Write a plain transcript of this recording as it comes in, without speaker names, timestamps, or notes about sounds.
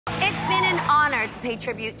to pay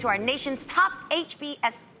tribute to our nation's top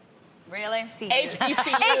HBCUs. Really?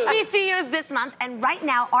 HBCUs this month. And right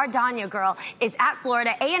now, our Danya girl is at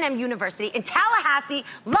Florida A&M University in Tallahassee,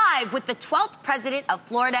 live with the 12th president of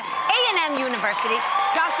Florida A&M University,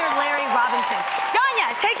 Dr. Larry Robinson.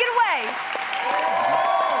 Danya, take it away.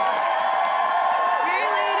 Hey,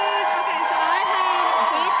 ladies. Okay, so I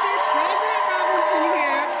have Dr. President Robinson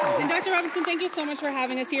here. And Dr. Robinson, thank you so much for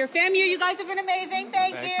having us here. FAMU, you guys have been amazing.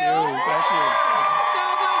 Thank you. Thank you. So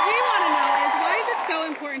what we want to know is, why is it so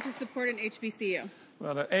important to support an HBCU?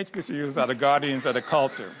 Well, the HBCUs are the guardians of the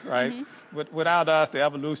culture, right? Without us, the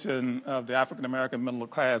evolution of the African-American middle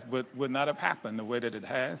class would not have happened the way that it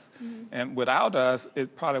has. And without us,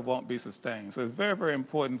 it probably won't be sustained. So it's very, very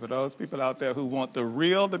important for those people out there who want the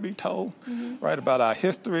real to be told, right, about our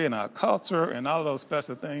history and our culture and all of those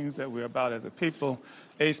special things that we're about as a people.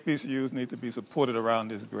 HBCUs need to be supported around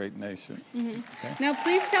this great nation. Okay? Now,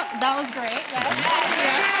 please tell... That was great. Yes.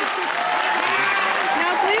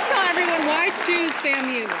 Now, please tell everyone, why choose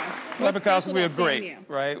FAMU, though? Well, because we're great,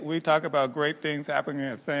 right? We talk about great things happening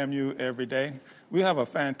at FAMU every day. We have a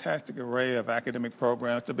fantastic array of academic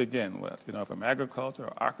programs to begin with, you know, from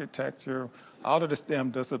agriculture, architecture, all of the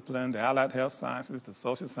STEM disciplines, the allied health sciences, the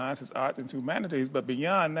social sciences, arts, and humanities. But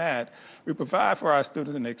beyond that, we provide for our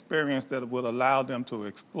students an experience that will allow them to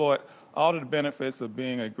exploit all of the benefits of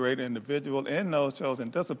being a great individual in those chosen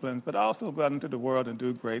disciplines, but also go out into the world and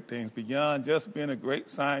do great things beyond just being a great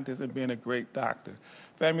scientist and being a great doctor.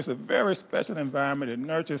 FAMU is a very special environment. It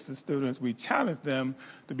nurtures the students. We challenge them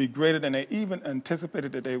to be greater than they even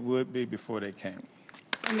anticipated that they would be before they came.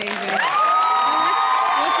 Amazing.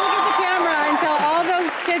 Let's look at the camera and tell all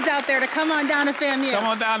those kids out there to come on down to FAMU. Come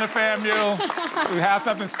on down to FAMU. We have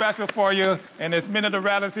something special for you. And as many of the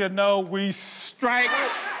rallies here know, we strike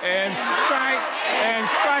and strike and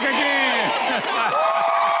strike again.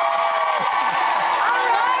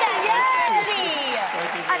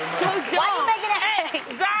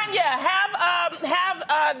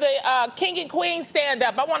 The king and queen stand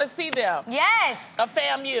up. I want to see them. Yes. Of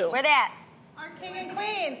FAMU. Where they at? Our king and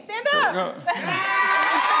queen, stand up. This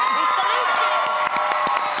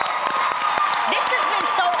has been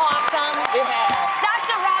so awesome. It has.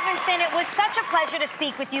 Dr. Robinson, it was such a pleasure to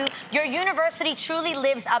speak with you. Your university truly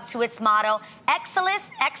lives up to its motto, excellence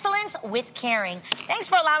with caring. Thanks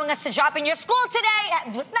for allowing us to drop in your school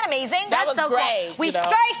today. Wasn't that amazing? That was so great. Cool. We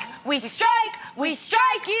strike you. We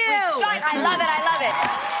strike. I love it.